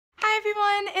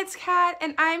everyone, it's Kat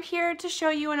and I'm here to show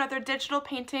you another digital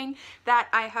painting that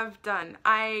I have done.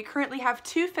 I currently have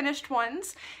two finished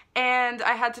ones and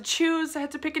I had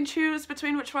to pick and choose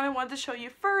between which one I wanted to show you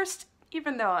first,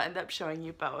 even though I'll end up showing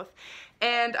you both.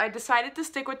 And I decided to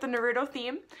stick with the Naruto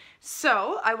theme,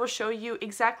 so I will show you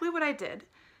exactly what I did.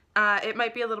 It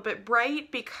might be a little bit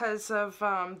bright because of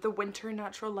the winter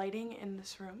natural lighting in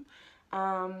this room,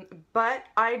 but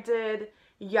I did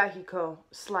Yahiko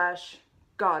slash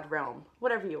God Realm,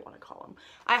 whatever you want to call them.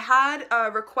 I had a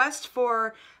request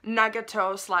for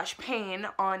Nagato slash Pain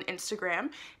on Instagram,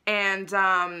 and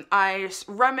I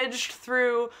rummaged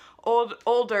through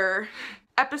older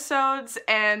episodes,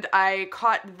 and I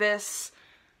caught this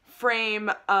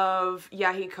frame of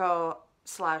Yahiko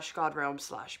slash God Realm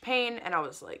slash Pain, and I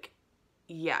was like,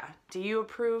 yeah, do you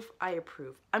approve? I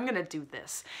approve. I'm gonna do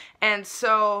this. And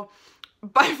so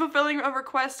by fulfilling a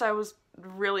request, I was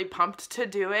really pumped to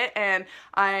do it, and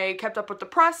I kept up with the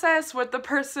process with the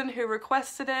person who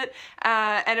requested it,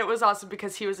 and it was awesome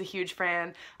because he was a huge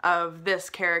fan of this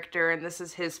character and this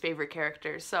is his favorite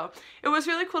character, so it was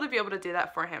really cool to be able to do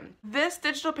that for him. This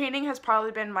digital painting has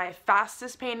probably been my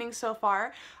fastest painting so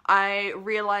far. I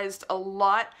realized a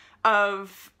lot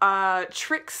of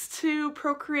tricks to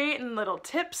Procreate and little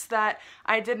tips that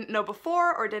I didn't know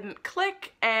before or didn't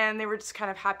click, and they were just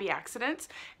kind of happy accidents.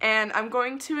 And I'm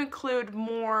going to include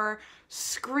more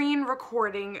screen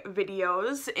recording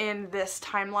videos in this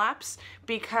time lapse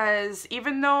because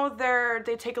even though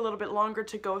they take a little bit longer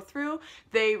to go through,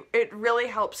 it really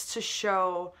helps to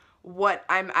show what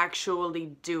I'm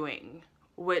actually doing,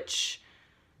 which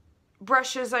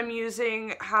brushes I'm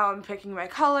using, how I'm picking my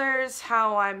colors,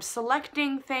 how I'm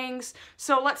selecting things.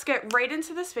 So let's get right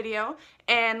into this video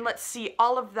and let's see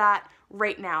all of that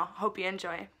right now. Hope you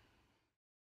enjoy.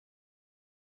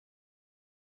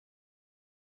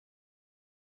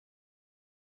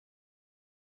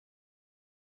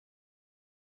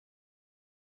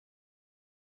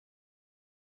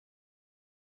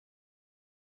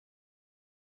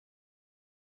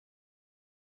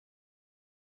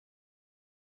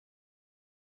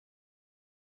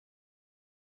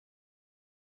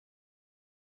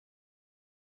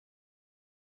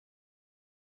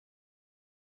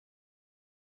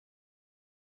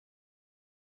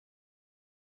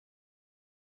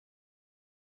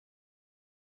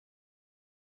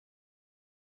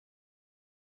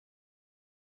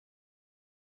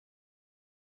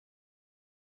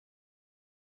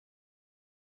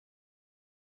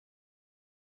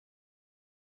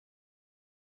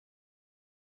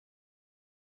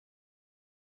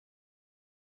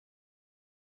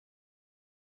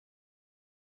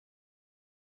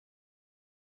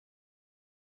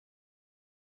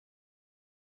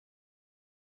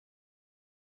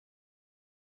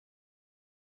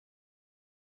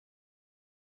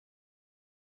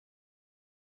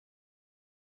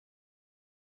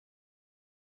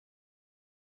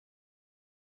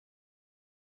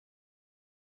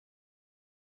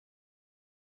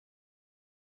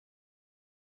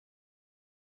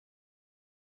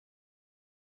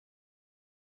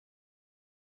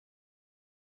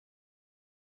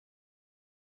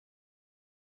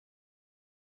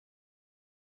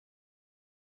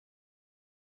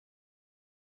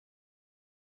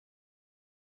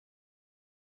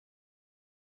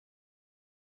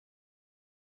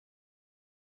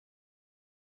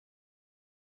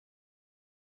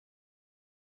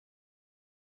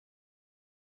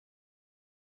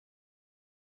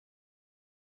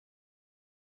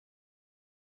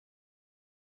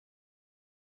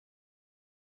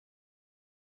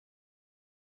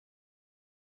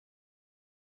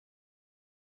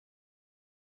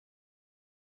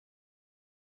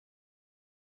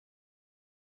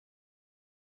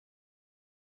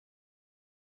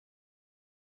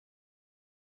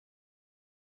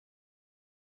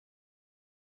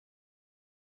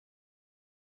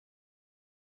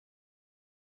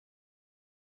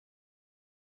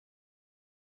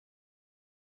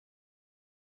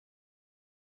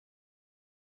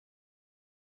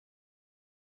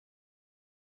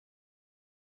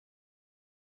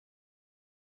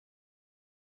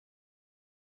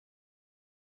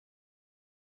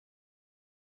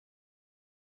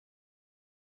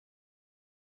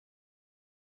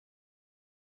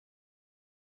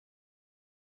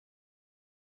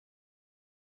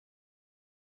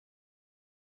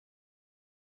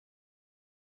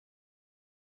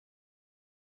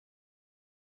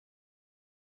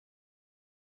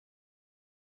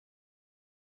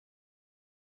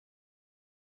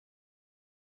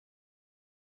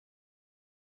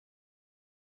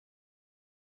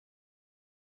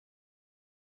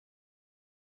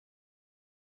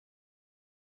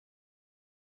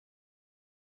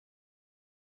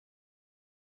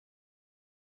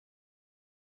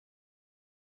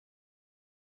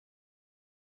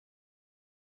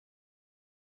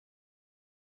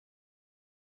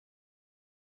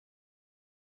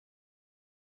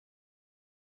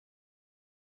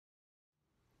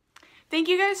 Thank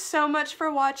you guys so much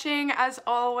for watching. As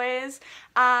always,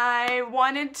 I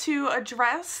wanted to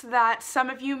address that some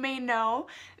of you may know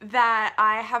that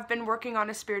I have been working on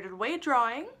a Spirited Away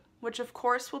drawing, which of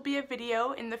course will be a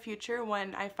video in the future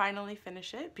when I finally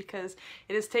finish it, because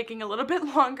it is taking a little bit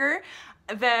longer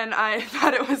than I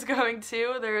thought it was going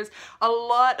to. There's a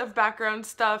lot of background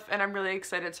stuff and I'm really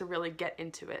excited to really get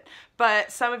into it.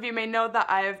 But some of you may know that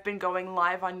I have been going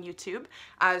live on YouTube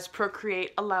as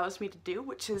Procreate allows me to do,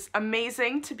 which is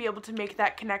amazing to be able to make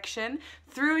that connection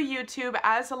through YouTube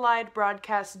as a live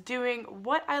broadcast, doing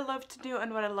what I love to do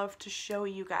and what I love to show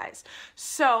you guys.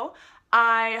 So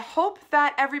I hope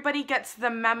that everybody gets the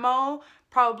memo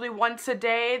probably once a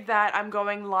day that I'm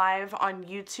going live on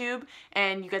YouTube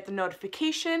and you get the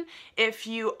notification. If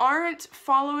you aren't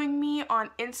following me on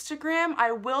Instagram,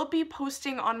 I will be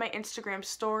posting on my Instagram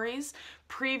stories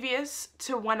previous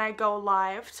to when I go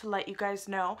live to let you guys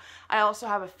know. I also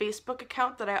have a Facebook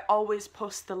account that I always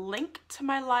post the link to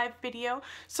my live video.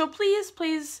 So please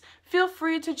feel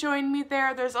free to join me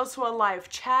there. There's also a live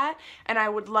chat and I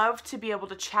would love to be able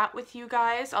to chat with you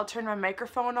guys. I'll turn my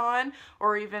microphone on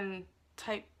or even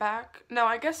type back. No,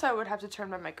 I guess I would have to turn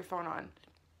my microphone on.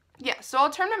 Yeah, so I'll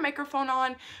turn my microphone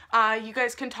on. You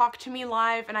guys can talk to me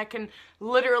live and I can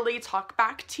literally talk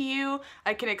back to you.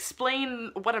 I can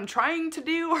explain what I'm trying to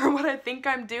do or what I think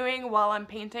I'm doing while I'm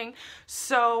painting.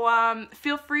 So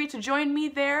feel free to join me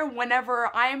there whenever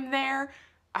I'm there.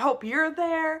 I hope you're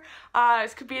there.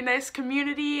 This could be a nice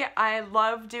community. I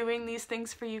love doing these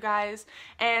things for you guys.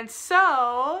 And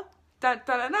so,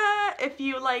 if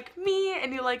you like me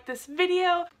and you like this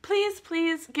video, please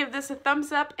give this a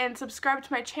thumbs up and subscribe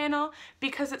to my channel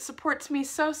because it supports me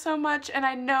so much, and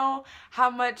I know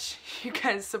how much you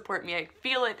guys support me. I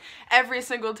feel it every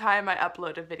single time I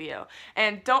upload a video.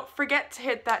 And don't forget to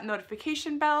hit that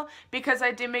notification bell because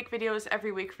I do make videos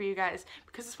every week for you guys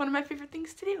because it's one of my favorite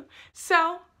things to do.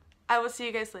 So I will see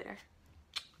you guys later.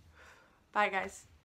 Bye guys.